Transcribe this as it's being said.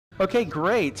Okay,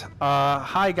 great.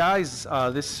 Hi guys.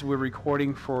 We're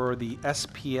recording for the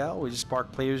SPL, which is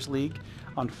Sparc Players League,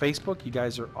 on Facebook. You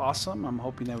guys are awesome. I'm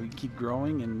hoping that we keep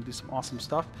growing and do some awesome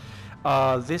stuff.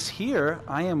 This here,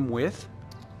 I am with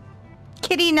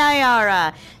Kitty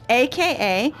Nyara,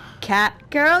 aka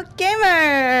Cat Girl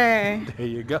Gamer. There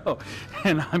you go.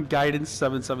 And I'm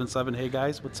Guidance777. Hey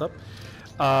guys, what's up?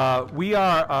 We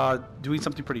are doing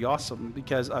something pretty awesome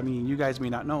because, I mean, you guys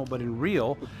may not know, but in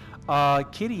real,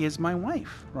 Kitty is my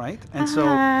wife, right? And so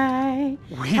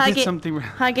we did something.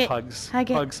 Hugs.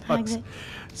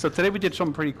 So today we did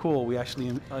something pretty cool. We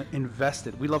actually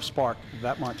invested. We love Sparc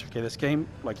that much. Okay, this game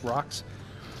like rocks.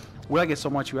 We like it so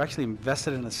much. We actually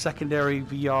invested in a secondary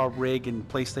VR rig and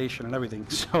PlayStation and everything.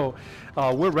 So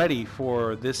we're ready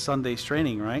for this Sunday's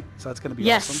training, right? So that's going to be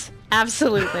awesome. Yes,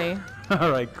 absolutely.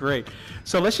 All right, great.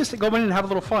 So let's just go in and have a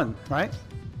little fun, right?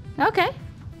 Okay.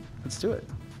 Let's do it.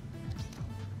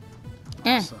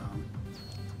 So.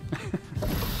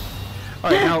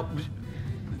 All right, now,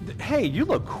 hey, you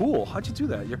look cool. How'd you do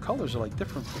that? Your colors are like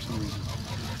different for some reason.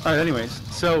 All right, anyways,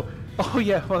 so, oh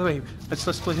yeah, by the way,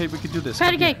 let's play, hey, we could do this.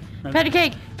 Patty cake, right? Patty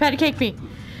cake, patty cake me.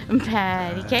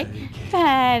 Patty cake,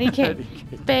 patty cake,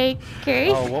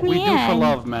 bakers. Oh, what we do for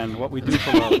love, man, what we do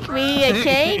for love. Make me a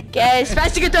cake as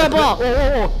fast as you get to the ball.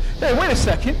 Oh, hey, wait a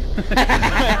second. How'd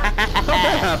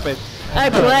that happen?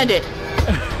 I planned it.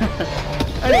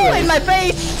 Anyways. Ooh, in my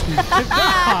face!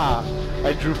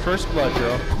 I drew first blood,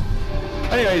 girl.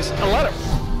 Anyways, a lot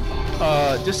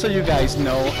of, just so you guys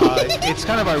know, it's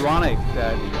kind of ironic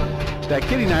that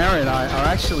Kitty Nyara and I are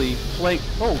actually playing.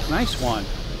 Oh, nice one.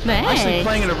 Thanks. Actually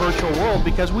playing in a virtual world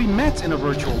because we met in a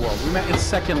virtual world. We met in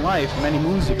Second Life many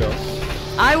moons ago.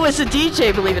 I was a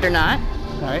DJ, believe it or not.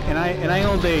 All right, and I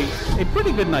owned a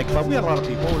pretty good nightclub. We had a lot of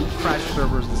people, and crash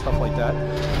servers and stuff like that.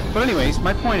 But anyways,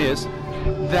 my point is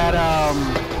that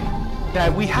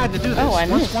that we had to do this.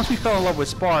 Oh, once we fell in love with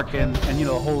Sparc and you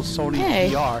know the whole Sony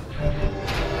VR.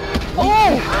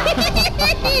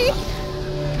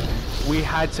 We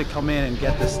had to come in and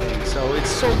get this thing. So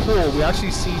it's so cool. We actually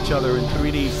see each other in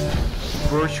 3D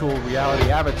virtual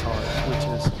reality avatars, which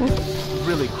is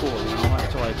really cool. You know,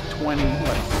 after like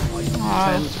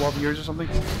 10, 12 years or something.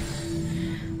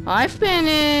 I've been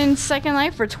in Second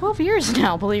Life for 12 years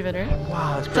now, believe it or not.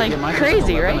 Wow, that's it's like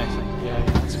crazy, right? Yeah,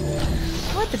 that's cool.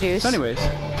 What the deuce? So anyways,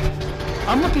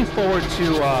 I'm looking forward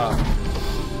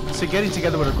to getting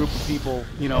together with a group of people,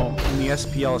 you know, in the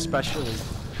SPL especially,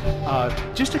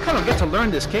 just to kind of get to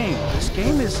learn this game. This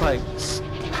game is like,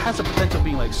 has the potential of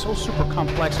being like so super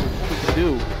complex with what we can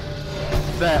do,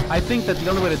 that I think that the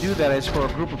only way to do that is for a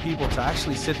group of people to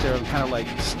actually sit there and kind of like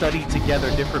study together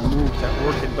different moves that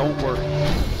work and don't work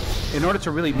in order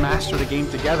to really master the game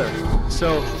together.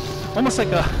 So almost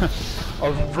like a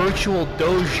virtual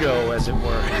dojo, as it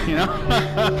were, you know?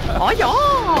 Oh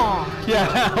yeah!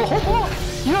 Yeah.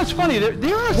 You know, it's funny.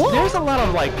 There's a lot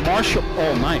of like martial.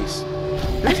 Oh, nice.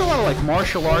 There's a lot of like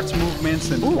martial arts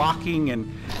movements and blocking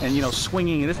and you know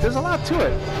swinging. And there's a lot to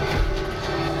it.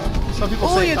 Some people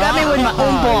say, you got me with my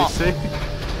own ball.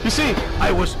 You see,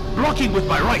 I was blocking with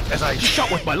my right as I shot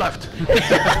with my left.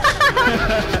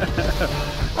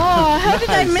 Oh, how did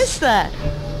I miss that?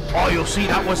 Oh, you'll see,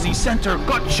 that was the center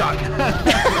gut shot.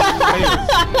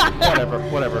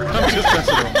 Anyways, whatever. I'm just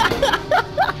messing around.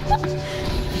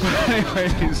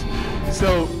 Anyways,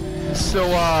 so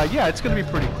yeah, it's gonna be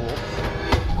pretty cool.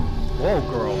 Whoa,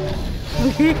 girl.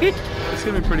 It's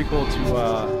gonna be pretty cool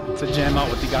to jam out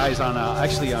with the guys on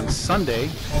actually on Sunday.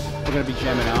 We're gonna be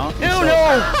jamming out. Oh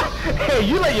no! Hey,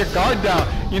 you let your guard down.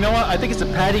 You know what? I think it's a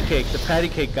patty cake. The patty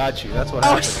cake got you. That's what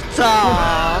happened.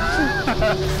 Stop!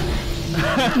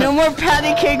 No more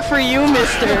patty cake for you,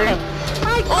 mister.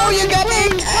 Oh, you got me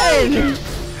again!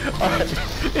 Alright,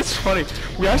 it's funny.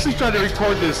 We actually tried to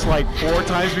record this like 4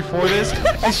 times before this,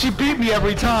 and she beat me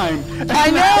every time. I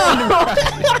know!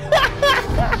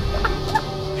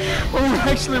 When we're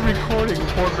actually recording, the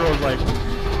poor girl's like...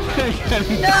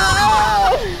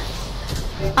 No!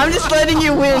 I'm just letting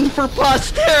you win for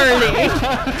posterity.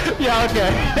 Yeah,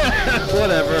 okay.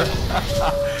 Whatever.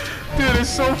 Dude, it's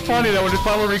so funny that when it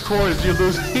finally records, you're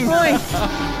losing.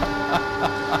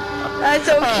 That's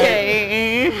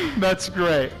okay. Right. That's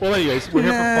great. Well, anyways, we're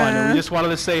here for fun, and we just wanted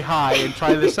to say hi and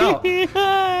try this out.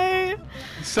 Hi.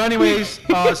 So anyways,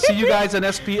 see you guys at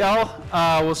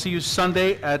SPL. We'll see you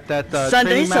Sunday at that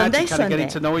training match and kind of getting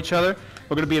to know each other.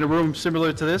 We're going to be in a room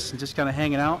similar to this and just kind of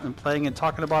hanging out and playing and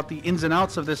talking about the ins and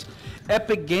outs of this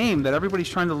epic game that everybody's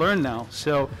trying to learn now.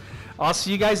 So I'll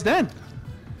see you guys then.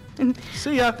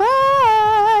 See ya.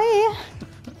 Bye.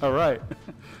 All right.